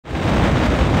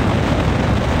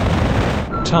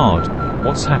Todd,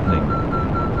 what's happening?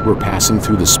 We're passing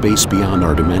through the space beyond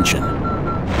our dimension.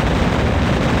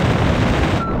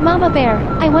 Mama Bear,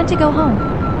 I want to go home.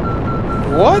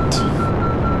 What?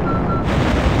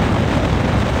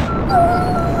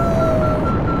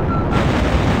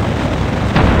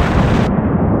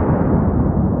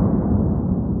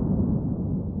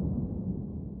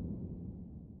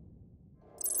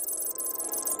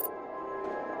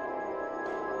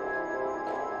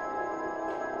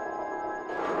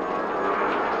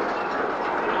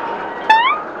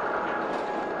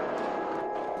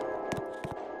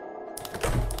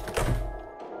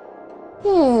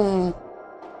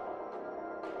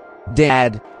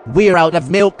 Dad, we're out of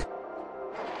milk.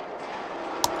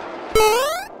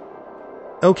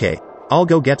 Okay, I'll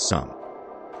go get some.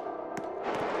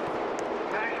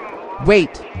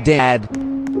 Wait, Dad.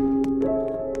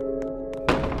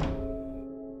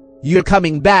 You're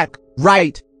coming back,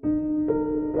 right?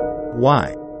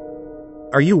 Why?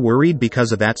 Are you worried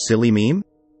because of that silly meme?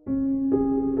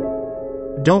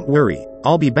 Don't worry,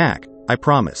 I'll be back, I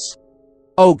promise.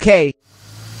 Okay.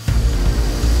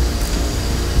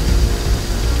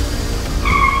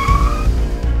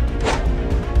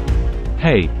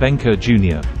 Hey, Benker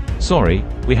Jr. Sorry,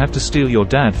 we have to steal your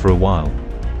dad for a while.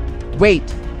 Wait,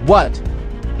 what?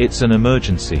 It's an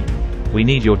emergency. We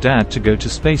need your dad to go to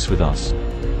space with us.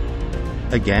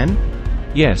 Again?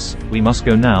 Yes, we must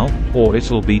go now, or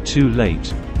it'll be too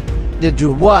late. To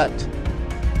do what?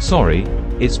 Sorry,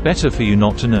 it's better for you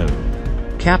not to know.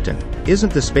 Captain,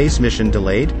 isn't the space mission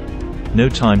delayed? No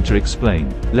time to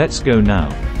explain. Let's go now.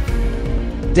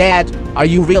 Dad, are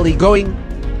you really going?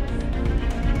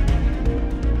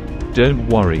 Don't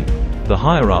worry. The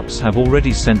higher-ups have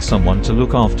already sent someone to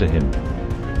look after him.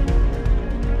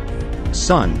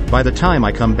 Son, by the time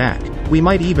I come back, we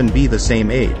might even be the same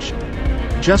age.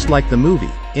 Just like the movie,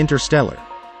 Interstellar.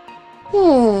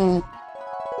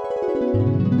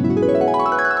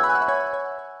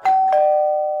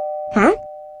 Huh?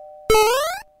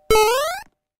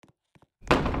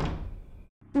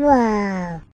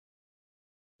 Wow.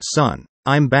 Son,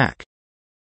 I'm back.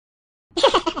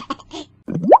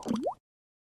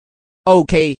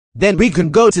 Okay, then we can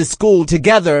go to school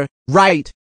together, right?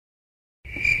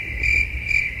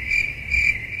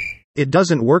 It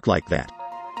doesn't work like that.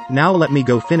 Now let me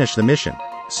go finish the mission,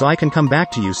 so I can come back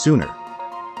to you sooner.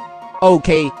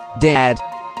 Okay, Dad.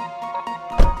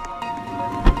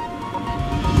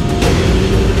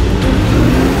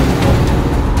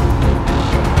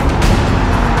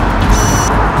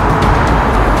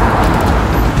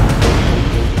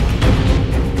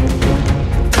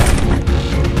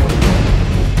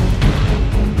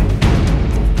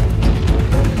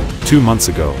 Two months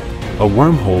ago, a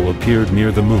wormhole appeared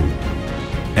near the moon,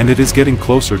 and it is getting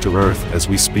closer to Earth as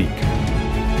we speak.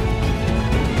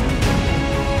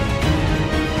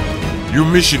 Your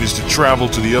mission is to travel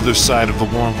to the other side of the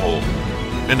wormhole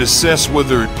and assess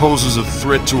whether it poses a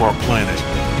threat to our planet.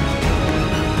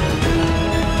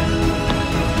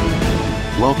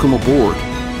 Welcome aboard.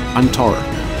 I'm Tara,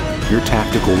 your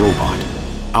tactical robot.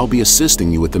 I'll be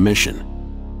assisting you with the mission.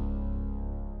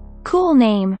 Cool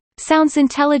name. Sounds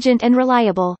intelligent and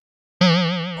reliable.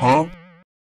 Huh?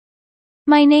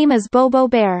 My name is Bobo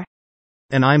Bear.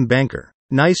 And I'm Banker.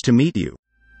 Nice to meet you.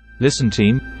 Listen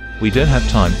team, we don't have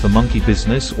time for monkey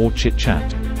business or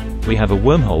chit-chat. We have a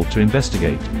wormhole to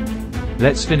investigate.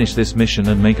 Let's finish this mission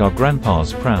and make our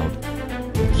grandpas proud.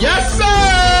 Yes,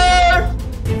 sir!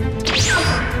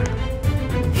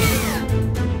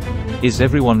 Is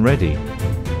everyone ready?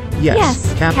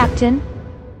 Yes, Captain.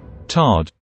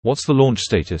 Todd, what's the launch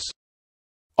status?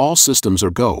 All systems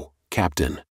are go,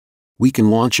 Captain. We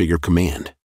can launch at your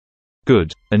command.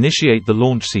 Good. Initiate the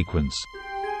launch sequence.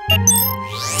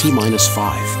 T-minus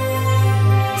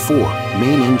 5. 4.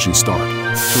 Main engine start.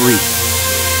 3.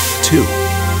 2. 1.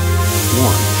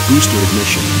 Booster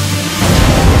ignition.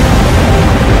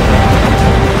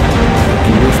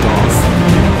 And lift off.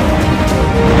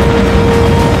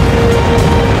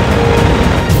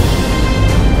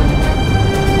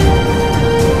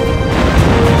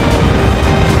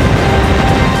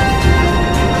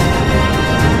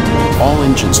 All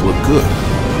engines look good,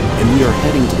 and we are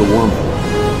heading to the wormhole.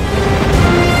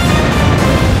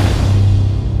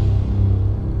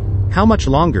 How much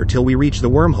longer till we reach the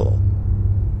wormhole?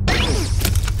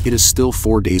 It is still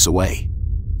 4 days away.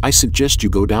 I suggest you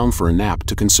go down for a nap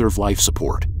to conserve life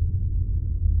support.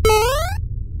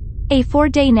 A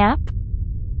 4-day nap?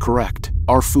 Correct.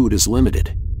 Our food is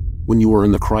limited. When you are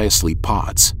in the cryosleep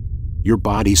pods, your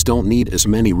bodies don't need as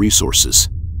many resources.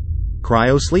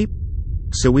 Cryosleep?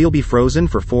 So we'll be frozen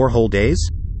for 4 whole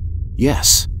days?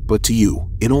 Yes, but to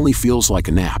you, it only feels like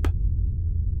a nap.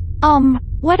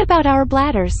 What about our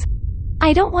bladders?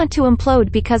 I don't want to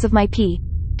implode because of my pee.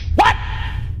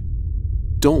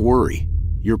 Don't worry.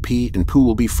 Your pee and poo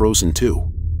will be frozen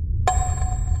too.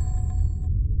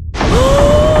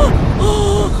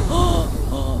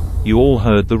 You all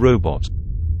heard the robot.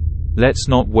 Let's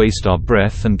not waste our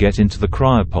breath and get into the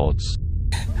cryopods.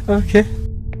 Okay.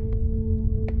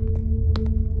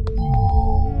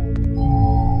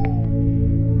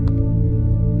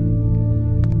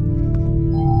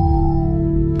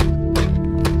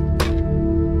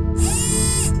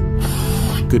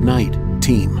 Good night,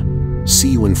 team. See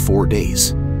you in 4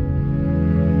 days.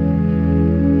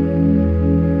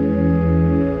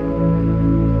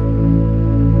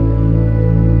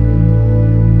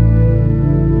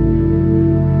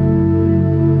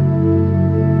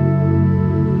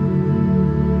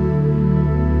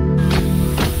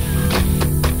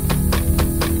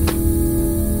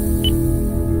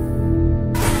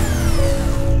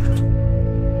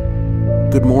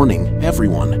 Good morning,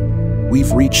 everyone.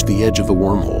 We've reached the edge of the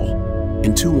wormhole.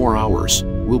 In 2 more hours,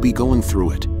 we'll be going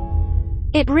through it.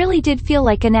 It really did feel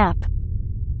like a nap.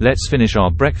 Let's finish our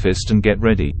breakfast and get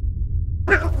ready.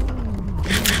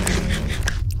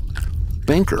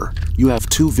 Banker, you have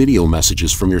 2 video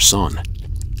messages from your son.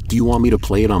 Do you want me to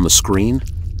play it on the screen?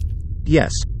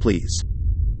 Yes, please.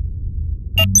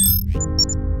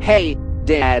 Hey,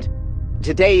 Dad.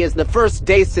 Today is the first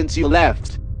day since you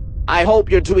left. I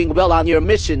hope you're doing well on your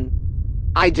mission.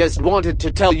 I just wanted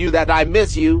to tell you that I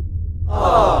miss you.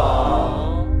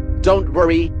 Aww. Don't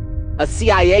worry. A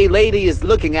CIA lady is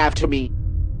looking after me.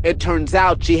 It turns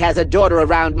out she has a daughter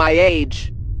around my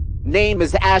age. Name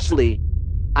is Ashley.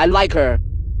 I like her.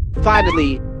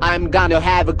 Finally, I'm gonna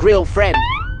have a grill friend.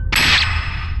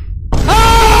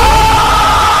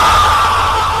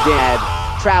 Dad,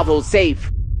 travel safe.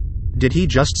 Did he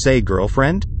just say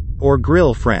girlfriend? Or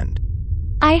grill friend?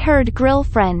 I heard grill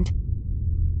friend.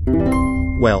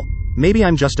 Well, maybe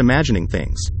I'm just imagining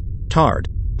things. Tard,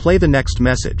 play the next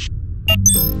message.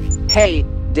 Hey,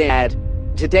 Dad.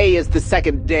 Today is the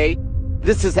 2nd day.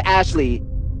 This is Ashley,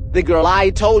 the girl I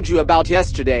told you about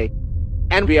yesterday.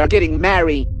 And we are getting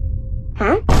married.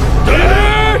 Huh?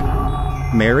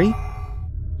 Mary?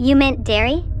 You meant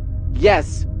dairy?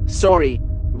 Yes, sorry.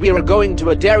 We were going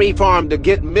to a dairy farm to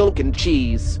get milk and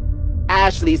cheese.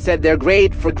 Ashley said they're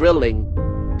great for grilling.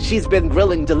 She's been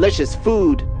grilling delicious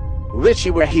food. Wish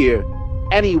you were here.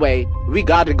 Anyway, we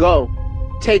gotta go.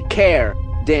 Take care,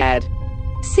 Dad.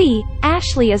 See,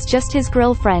 Ashley is just his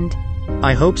grill friend.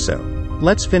 I hope so.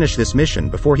 Let's finish this mission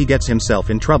before he gets himself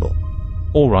in trouble.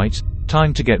 Alright,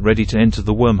 time to get ready to enter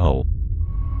the wormhole.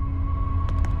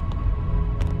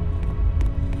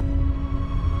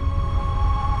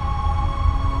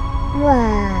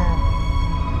 Wow.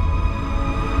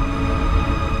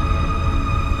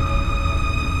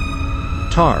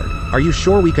 Tard, are you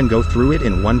sure we can go through it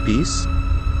in one piece?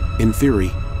 In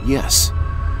theory, yes.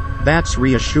 That's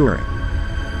reassuring.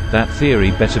 That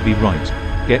theory better be right.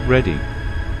 Get ready.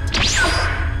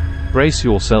 Brace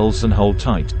yourselves and hold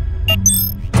tight.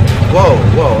 Whoa,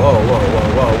 whoa, whoa, whoa,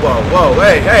 whoa, whoa, whoa, whoa,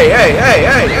 hey, hey, hey, hey,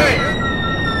 hey, hey!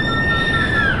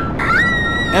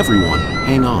 Everyone,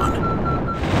 hang on.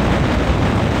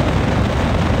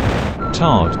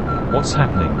 Tard, what's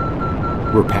happening?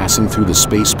 We're passing through the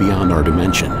space beyond our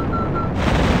dimension.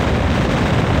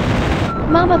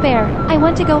 Mama Bear, I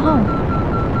want to go home.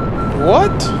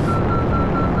 What?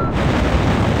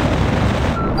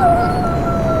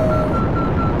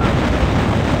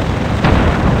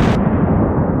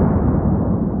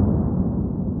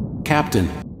 Captain,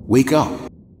 wake up.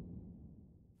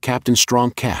 Captain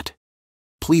StronkCat,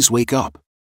 please wake up.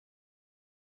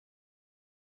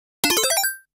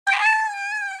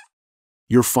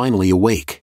 You're finally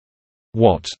awake.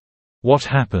 What? What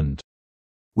happened?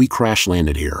 We crash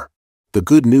landed here. The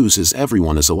good news is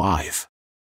everyone is alive.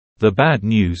 The bad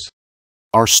news?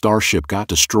 Our starship got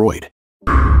destroyed.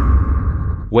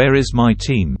 Where is my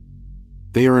team?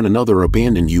 They are in another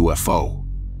abandoned UFO.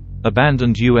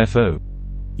 Abandoned UFO?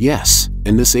 Yes,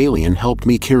 and this alien helped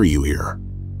me carry you here.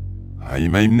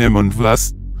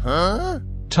 Huh?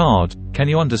 Tard, can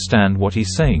you understand what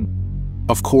he's saying?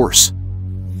 Of course.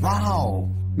 Wow.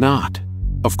 Not.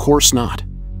 Of course not.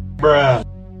 Bruh.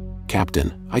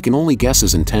 Captain, I can only guess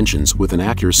his intentions with an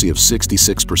accuracy of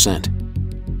 66%.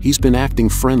 He's been acting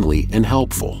friendly and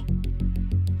helpful.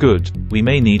 Good, we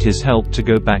may need his help to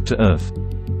go back to Earth.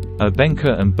 Are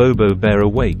Benka and Bobo Bear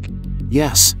awake?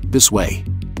 Yes, this way.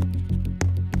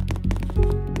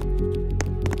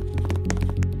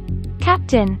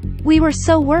 Captain, we were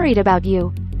so worried about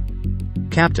you.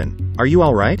 Captain, are you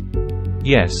alright?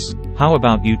 Yes, how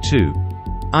about you two?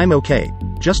 I'm okay.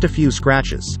 Just a few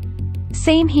scratches.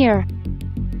 Same here.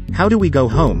 How do we go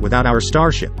home without our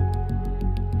starship?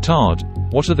 Tard,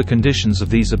 what are the conditions of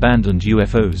these abandoned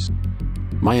UFOs?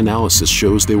 My analysis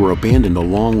shows they were abandoned a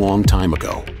long time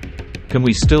ago. Can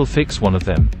we still fix one of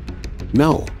them?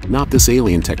 No, not this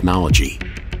alien technology.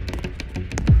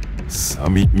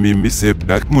 Sami mimise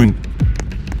bakmun.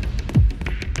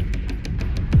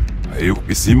 Ayuk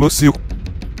isimosyo.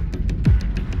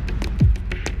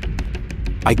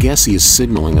 I guess he is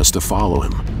signaling us to follow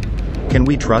him. Can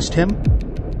we trust him?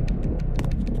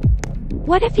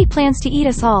 What if he plans to eat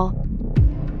us all?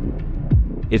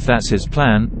 If that's his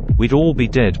plan, we'd all be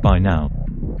dead by now.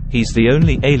 He's the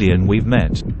only alien we've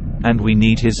met, and we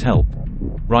need his help.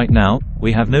 Right now,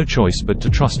 we have no choice but to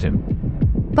trust him.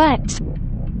 But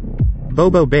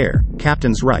Bobo Bear,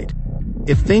 Captain's right.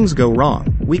 If things go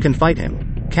wrong, we can fight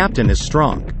him. Captain is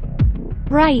strong.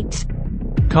 right.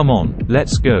 Come on,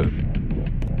 let's go.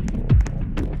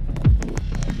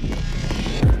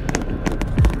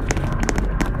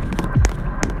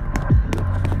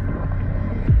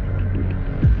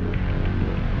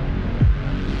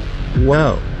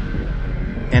 Whoa.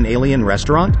 An alien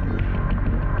restaurant?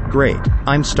 Great,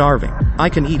 I'm starving. I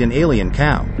can eat an alien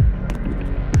cow.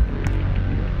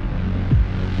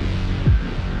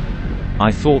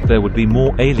 I thought there would be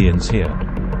more aliens here.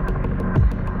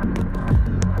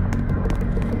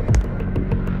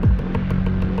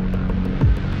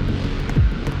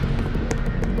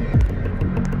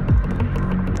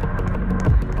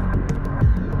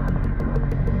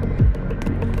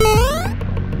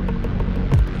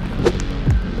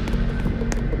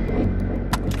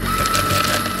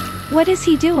 What is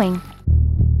he doing?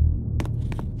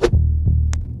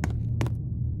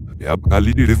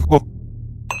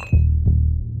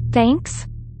 Thanks.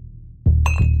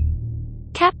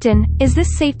 Captain, is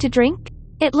this safe to drink?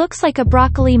 It looks like a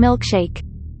broccoli milkshake.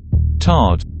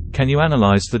 Tard, can you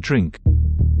analyze the drink?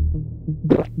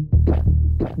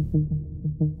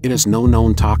 It has no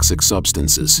known toxic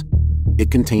substances. It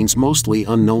contains mostly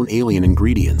unknown alien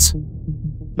ingredients.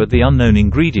 But the unknown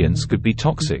ingredients could be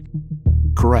toxic.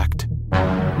 Correct.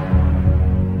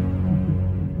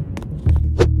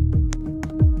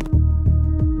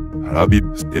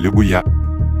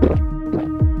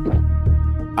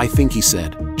 I think he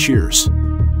said, cheers.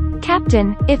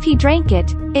 Captain, if he drank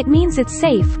it, it means it's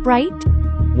safe, right?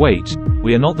 Wait,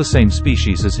 we are not the same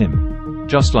species as him.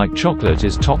 Just like chocolate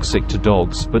is toxic to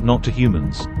dogs but not to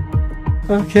humans.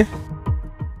 Okay.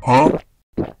 Huh?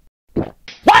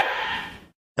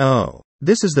 Oh,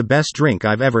 this is the best drink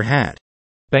I've ever had.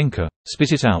 Benka,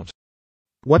 spit it out.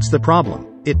 What's the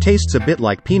problem? It tastes a bit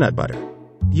like peanut butter.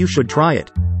 You should try it.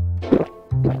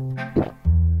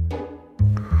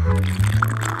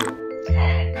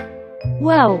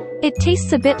 Whoa, it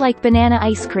tastes a bit like banana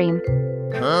ice cream.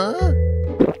 Huh?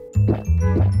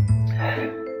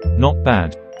 Not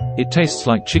bad. It tastes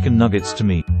like chicken nuggets to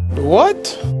me. What?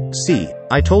 See,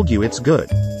 I told you it's good.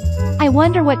 I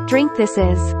wonder what drink this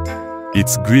is.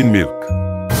 It's green milk.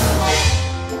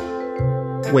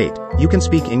 Wait, you can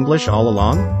speak English all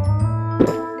along?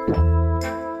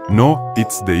 No,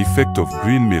 it's the effect of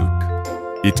green milk.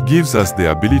 It gives us the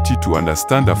ability to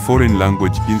understand a foreign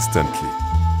language instantly.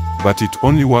 But it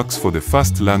only works for the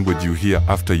first language you hear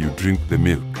after you drink the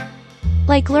milk.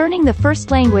 Like learning the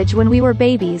first language when we were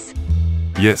babies.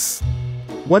 Yes.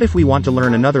 What if we want to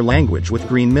learn another language with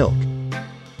green milk?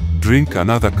 Drink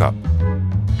another cup.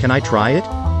 Can I try it?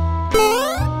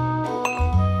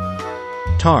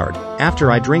 Tard, after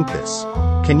I drink this,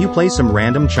 can you play some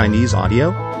random Chinese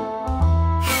audio?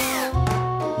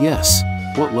 Yes.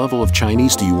 What level of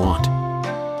Chinese do you want?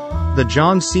 The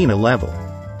John Cena level.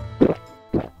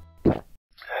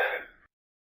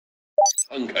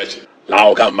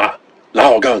 老干妈，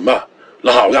老干妈，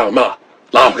老干妈，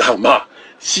老干妈，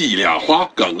西凉话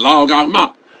跟老干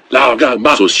妈，老干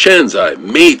妈。说现在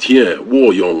每天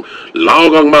我用老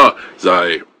干妈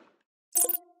在。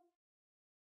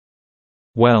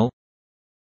Well.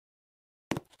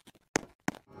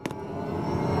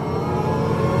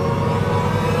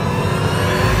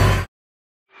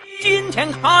 今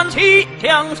天看齐，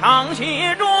墙上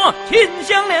写着秦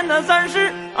香莲的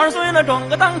32岁了，转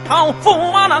个当朝，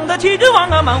驸马郎的齐君王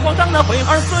啊，满皇上的回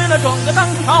2岁了，转个当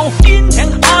朝。今天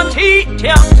看齐，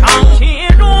墙上写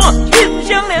着秦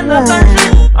香莲的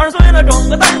32岁了，转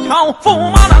个当朝，驸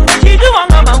马郎的齐君王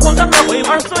啊，满皇上的回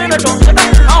2岁了，转个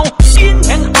当朝。今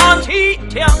天看齐，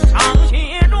墙上写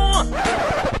着。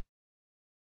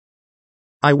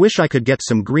 I wish I could get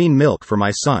some green milk for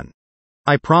my son.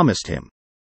 I promised him.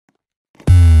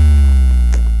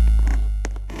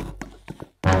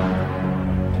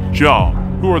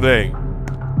 John, who are they?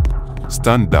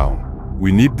 Stand down.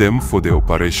 We need them for the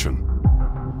operation.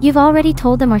 You've already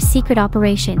told them our secret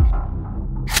operation.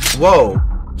 Whoa.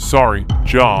 Sorry,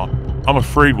 Jaw. I'm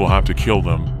afraid we'll have to kill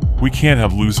them. We can't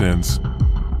have loose ends.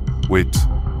 Wait,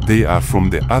 they are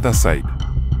from the other side.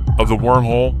 Of the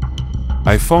wormhole?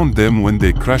 I found them when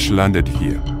they crash-landed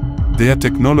here. Their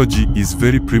technology is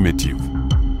very primitive.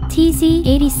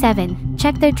 TZ-87,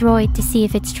 check their droid to see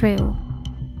if it's true.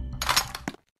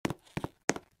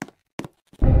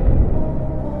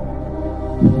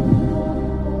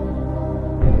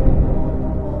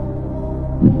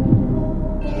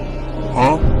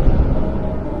 Huh?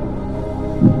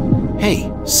 Hey,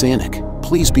 Sanic,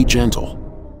 please be gentle.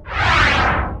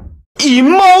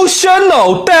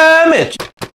 Emotional damage!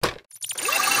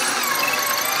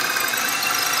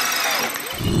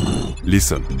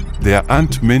 Listen, there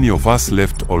aren't many of us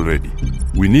left already.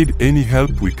 We need any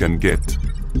help we can get.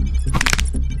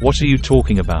 What are you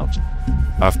talking about?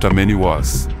 After many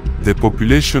wars, the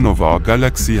population of our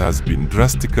galaxy has been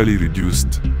drastically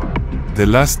reduced. The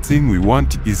last thing we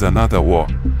want is another war.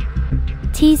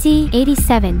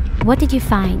 TZ-87, what did you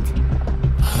find?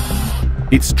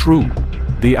 It's true.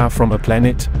 They are from a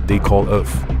planet they call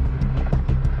Earth.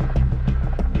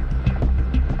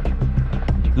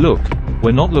 Look,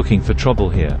 we're not looking for trouble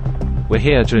here. We're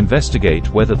here to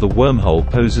investigate whether the wormhole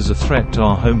poses a threat to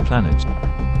our home planet.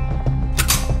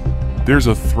 There's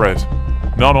a threat,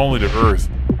 not only to Earth,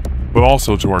 but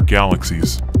also to our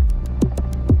galaxies.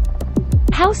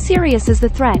 How serious is the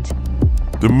threat?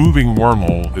 The moving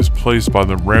wormhole is placed by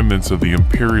the remnants of the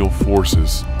Imperial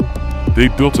forces. They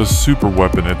built a super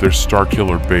weapon at their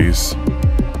Starkiller base,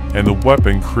 and the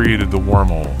weapon created the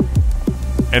wormhole.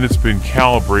 And it's been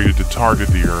calibrated to target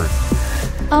the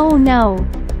Earth. Oh no.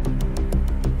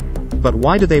 But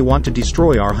why do they want to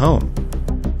destroy our home?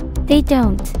 They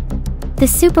don't. The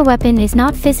superweapon is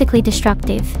not physically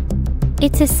destructive.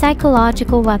 It's a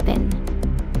psychological weapon.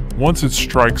 Once it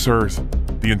strikes Earth,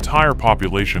 the entire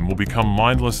population will become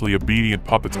mindlessly obedient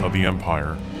puppets of the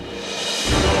Empire.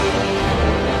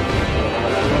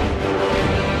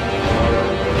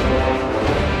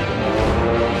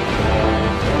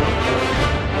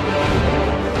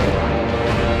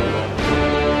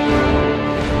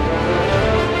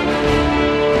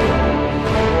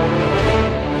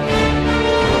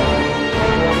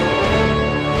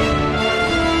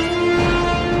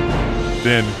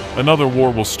 Then, another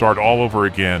war will start all over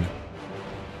again.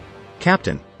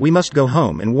 Captain, we must go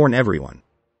home and warn everyone.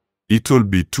 It'll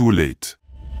be too late.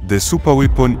 The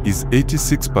superweapon is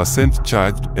 86%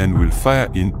 charged and will fire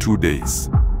in 2 days.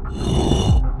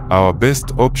 Our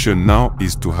best option now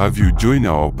is to have you join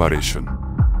our operation.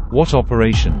 What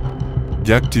operation?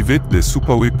 Deactivate the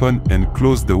superweapon and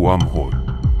close the wormhole.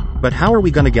 But how are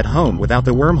we gonna get home without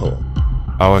the wormhole?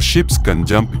 Our ships can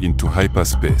jump into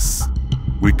hyperspace.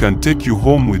 We can take you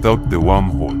home without the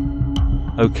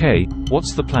wormhole. Okay,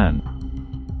 what's the plan?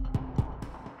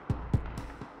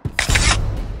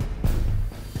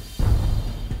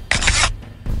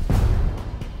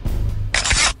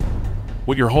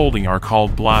 What you're holding are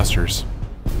called blasters.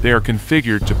 They are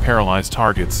configured to paralyze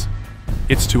targets.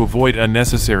 It's to avoid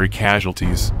unnecessary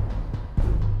casualties.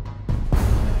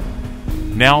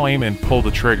 Now aim and pull the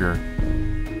trigger.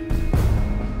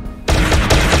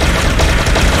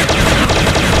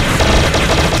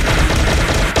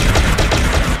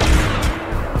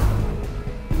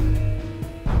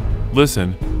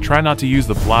 Listen, try not to use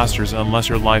the blasters unless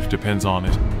your life depends on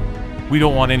it. We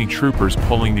don't want any troopers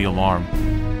pulling the alarm.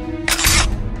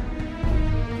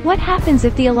 What happens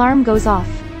if the alarm goes off?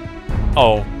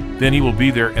 Oh, then he will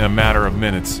be there in a matter of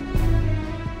minutes.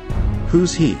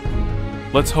 Who's he?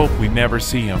 Let's hope we never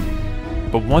see him.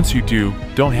 But once you do,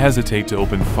 don't hesitate to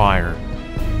open fire.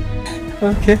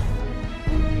 Okay.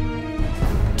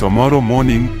 Tomorrow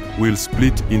morning, we'll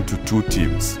split into 2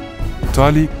 teams.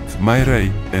 Tali,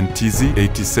 Myrai, and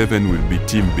TZ-87 will be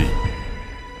Team B.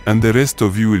 And the rest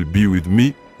of you will be with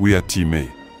me, we are Team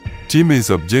A. Team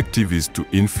A's objective is to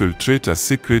infiltrate a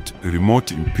secret,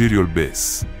 remote Imperial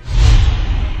base.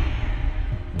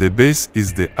 The base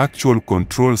is the actual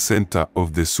control center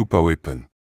of the superweapon.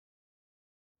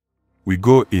 We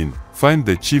go in, find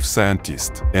the chief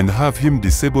scientist, and have him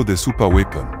disable the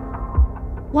superweapon.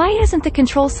 Why isn't the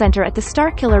control center at the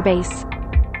Starkiller base?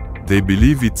 They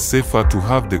believe it's safer to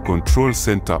have the control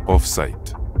center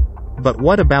off-site. But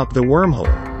what about the wormhole?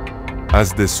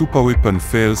 As the superweapon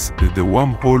fails, the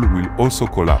wormhole will also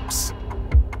collapse.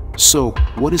 So,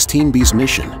 what is Team B's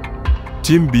mission?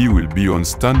 Team B will be on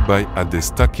standby at the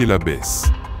Starkiller base.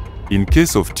 In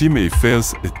case of Team A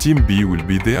fails, Team B will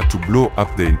be there to blow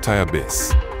up the entire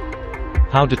base.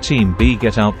 How did Team B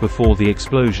get out before the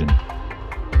explosion?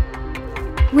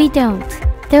 We don't.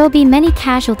 There will be many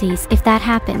casualties if that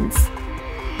happens.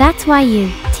 That's why you,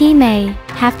 Team A,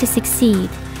 have to succeed.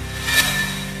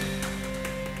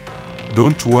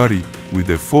 Don't worry, with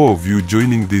the 4 of you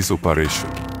joining this operation,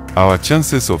 our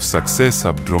chances of success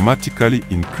have dramatically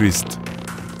increased.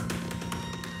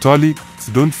 Tolly,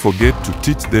 don't forget to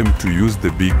teach them to use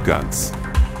the big guns.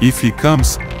 If he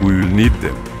comes, we will need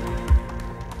them.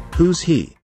 Who's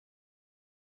he?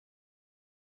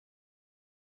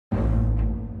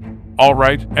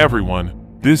 Alright, everyone,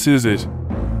 this is it.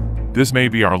 This may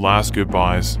be our last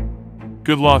goodbyes.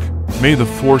 Good luck, may the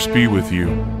Force be with you.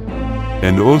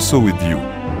 And also with you.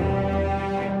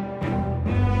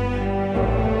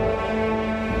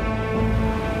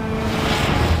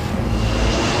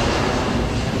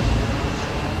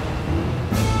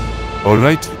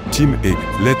 Alright, Team A,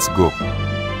 let's go.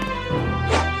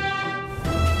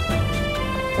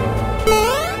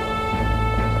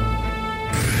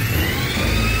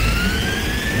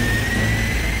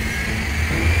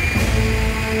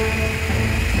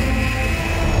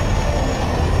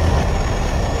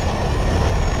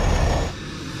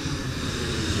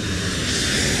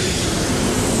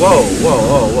 Whoa, whoa,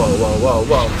 whoa, whoa, whoa, whoa,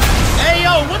 whoa. Hey,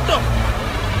 yo, what the?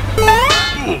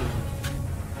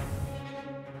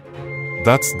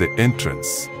 That's the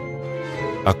entrance.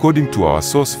 According to our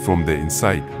source from the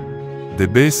inside, the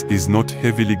base is not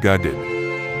heavily guarded.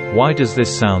 Why does this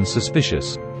sound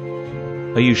suspicious?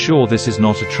 Are you sure this is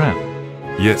not a trap?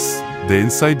 Yes, the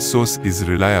inside source is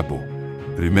reliable.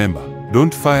 Remember,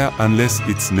 don't fire unless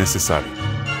it's necessary.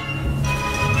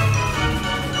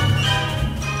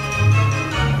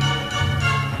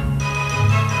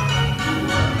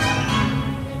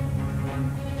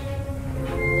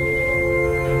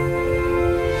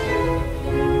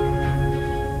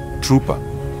 Trooper.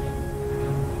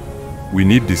 We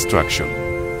need distraction.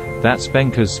 That's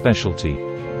Benka's specialty.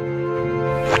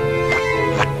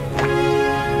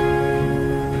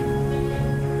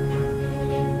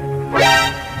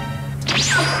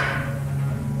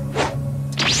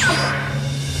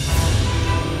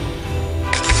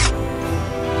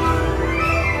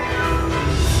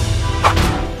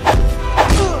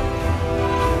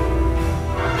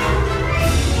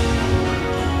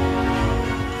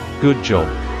 Good job.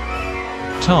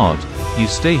 Tard, you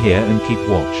stay here and keep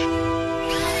watch.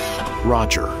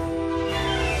 Roger.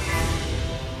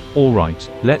 All right,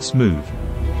 let's move.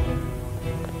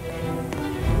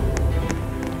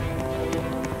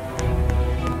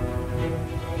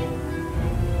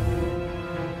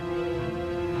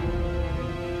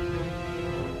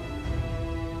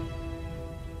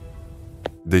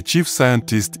 The chief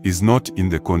scientist is not in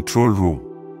the control room.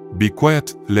 Be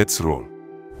quiet, let's roll.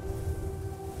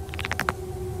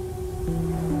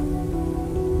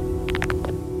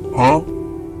 Huh?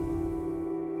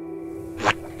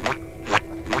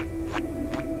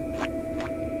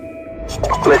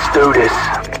 Let's do this.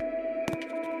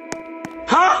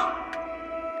 Huh?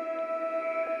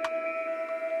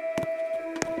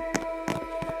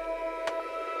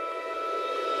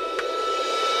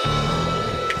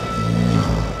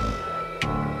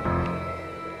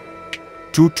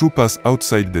 Two troopers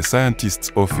outside the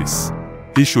scientist's office.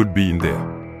 He should be in there.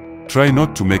 Try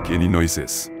not to make any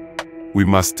noises. We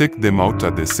must take them out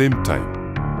at the same time.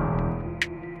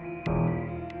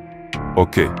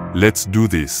 Okay, let's do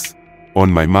this.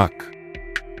 On my mark.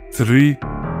 3,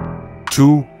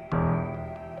 2...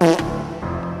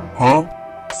 Huh?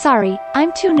 Sorry,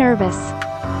 I'm too nervous.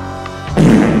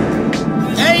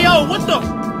 Hey, yo, what the?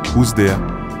 Who's there?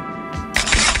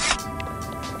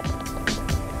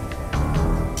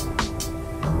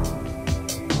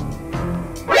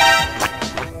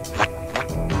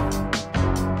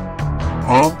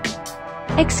 Huh?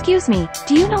 Excuse me,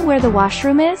 do you know where the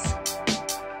washroom is?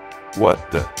 What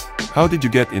the? How did you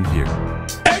get in here?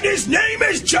 And his name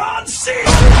is John C.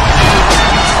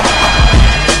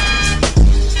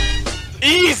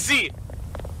 Easy.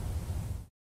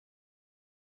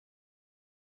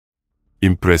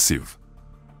 Impressive.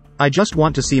 I just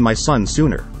want to see my son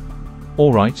sooner.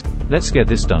 All right, let's get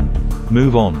this done.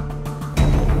 Move on.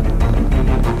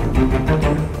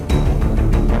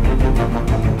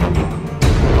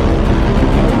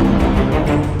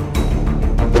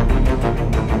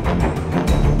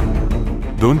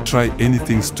 Don't try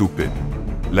anything stupid,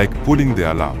 like pulling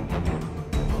the alarm.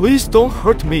 Please don't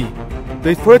hurt me.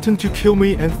 They threatened to kill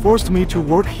me and forced me to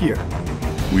work here.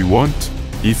 We won't,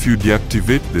 if you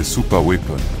deactivate the super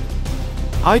weapon.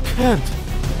 I can't.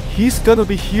 He's gonna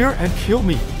be here and kill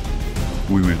me.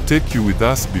 We will take you with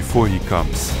us before he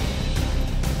comes.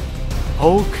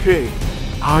 Okay,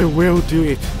 I will do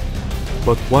it.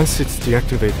 But once it's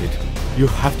deactivated, you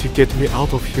have to get me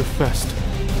out of here fast.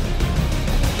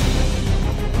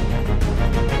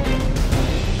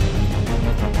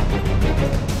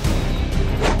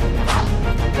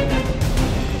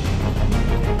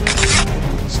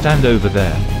 Stand over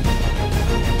there.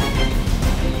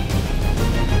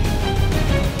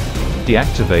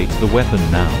 Deactivate the weapon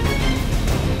now.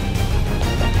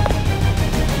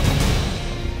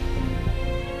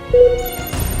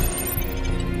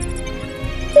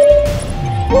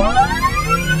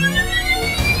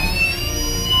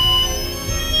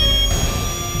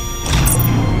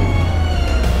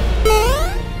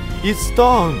 It's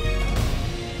done.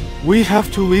 We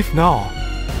have to leave now.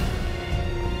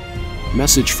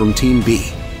 Message from Team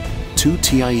B. 2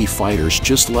 TIE fighters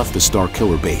just left the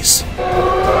Starkiller base.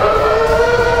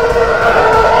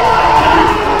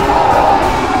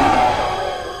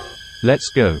 Let's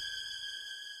go.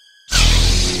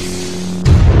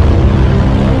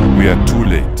 We are too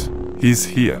late. He's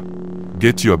here.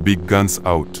 Get your big guns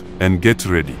out and get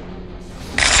ready.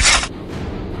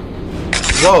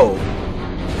 Whoa.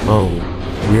 Oh,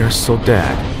 we are so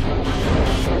dead.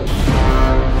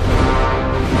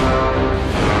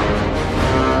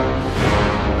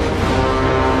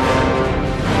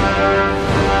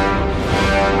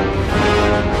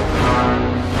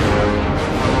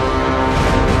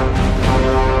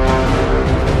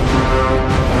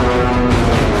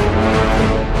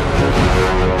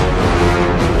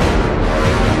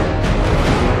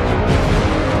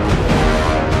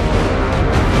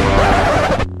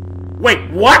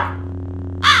 Wait, what?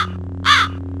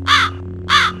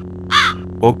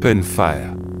 Open fire.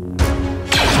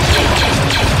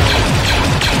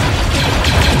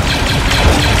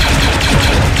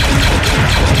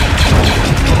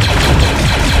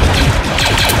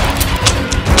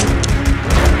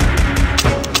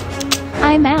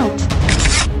 I'm out.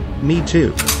 Me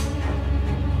too.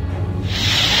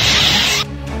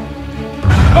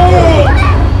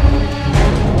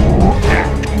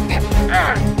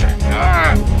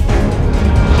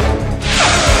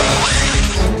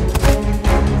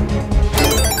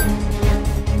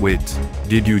 Wait,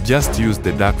 did you just use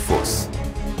the Dark Force?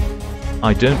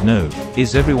 I don't know.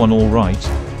 Is everyone alright?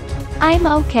 I'm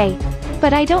okay.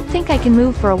 But I don't think I can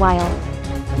move for a while.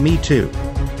 Me too.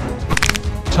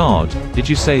 Tard, did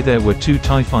you say there were 2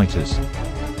 TIE fighters?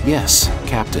 Yes,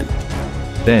 Captain.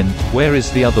 Then, where is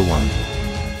the other one?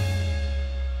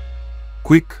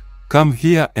 Quick, come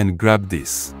here and grab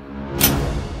this.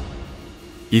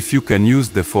 If you can use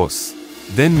the Force,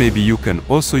 then maybe you can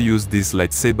also use this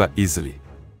lightsaber easily.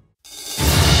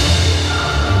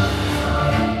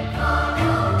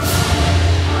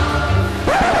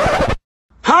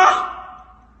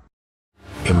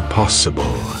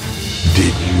 Impossible.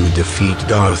 Did you defeat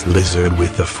Darth Lizard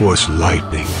with the Force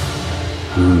lightning?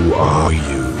 Who are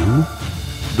you?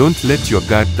 Don't let your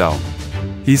guard down.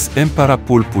 He's Emperor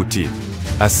Palpatine,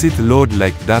 a Sith Lord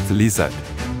like Darth Lizard.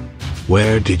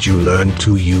 Where did you learn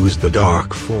to use the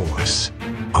Dark Force?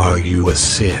 Are you a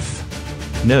Sith?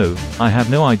 No, I have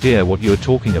no idea what you're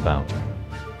talking about.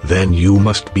 Then you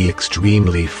must be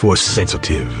extremely Force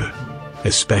sensitive,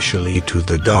 especially to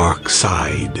the dark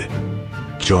side.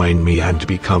 Join me and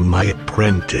become my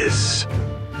apprentice.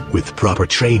 With proper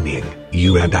training,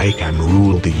 you and I can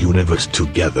rule the universe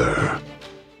together.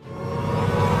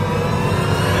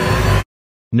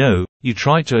 No, you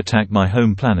tried to attack my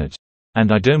home planet.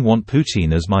 And I don't want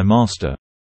Poutine as my master.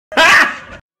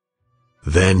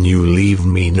 Then you leave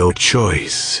me no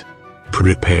choice.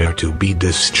 Prepare to be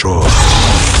destroyed.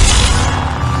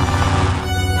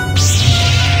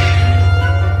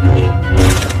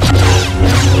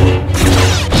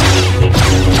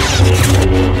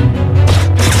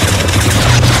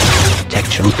 Tech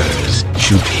troopers,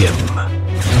 shoot him.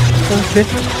 Okay.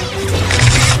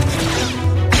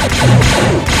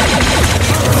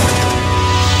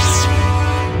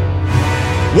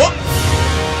 What?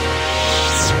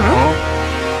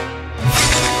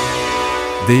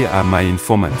 They are my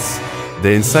informants.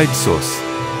 The inside source.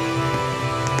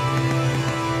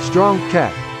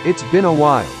 StronkCat, it's been a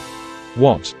while.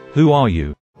 What? Who are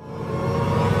you?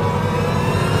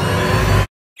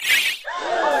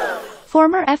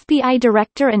 Former FBI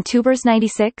Director and Tubers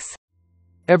 96?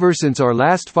 Ever since our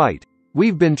last fight,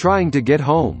 we've been trying to get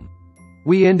home.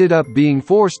 We ended up being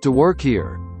forced to work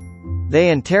here. They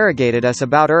interrogated us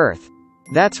about Earth.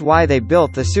 That's why they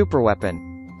built the superweapon.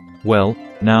 Well,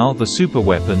 now the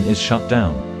superweapon is shut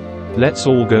down. Let's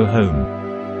all go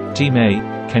home. Team A,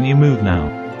 can you move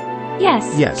now?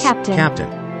 Yes, Captain.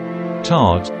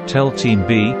 Tard, tell Team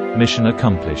B, mission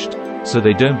accomplished. So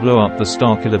they don't blow up the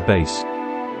Starkiller base.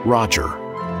 Roger.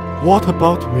 What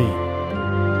about me?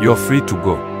 You're free to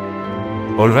go.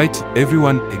 Alright,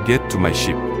 everyone, get to my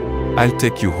ship. I'll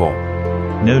take you home.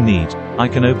 No need, I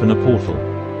can open a portal.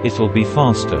 It'll be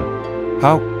faster.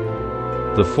 How?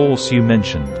 The Force you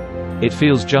mentioned. It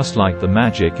feels just like the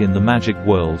magic in the Magic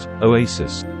World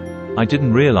Oasis. I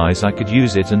didn't realize I could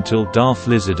use it until Darth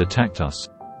Lizard attacked us.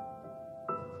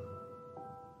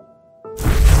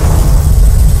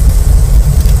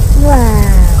 Wow.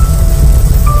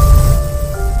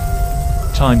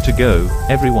 Time to go,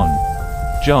 everyone.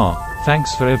 Jar,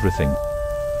 thanks for everything.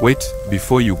 Wait,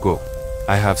 before you go.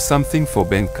 I have something for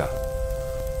Benka.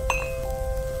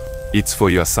 It's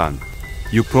for your son.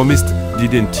 You promised,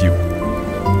 didn't you?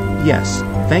 Yes,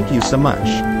 thank you so much.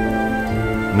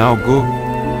 Now go.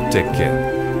 Take care.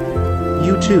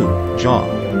 You too, Jaw.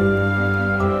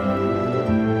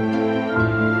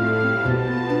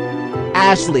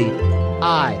 Ashley,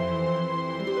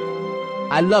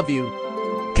 I love you.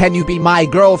 Can you be my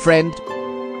girlfriend?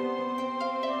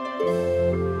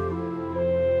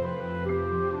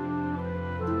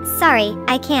 Sorry,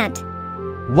 I can't.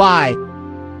 Why?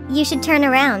 You should turn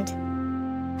around.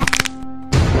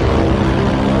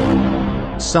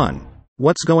 Son,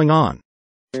 what's going on?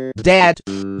 Dad,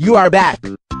 you are back.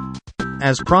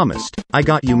 As promised, I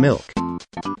got you milk.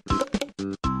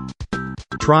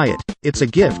 Try it, it's a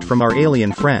gift from our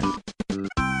alien friend.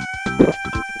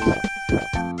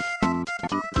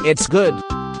 It's good.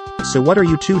 So what are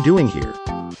you two doing here?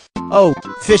 Oh,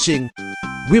 fishing.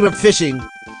 We were fishing.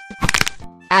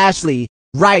 Ashley,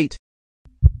 right.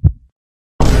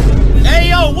 Hey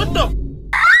yo, what the?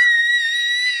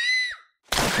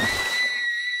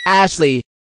 Ashley,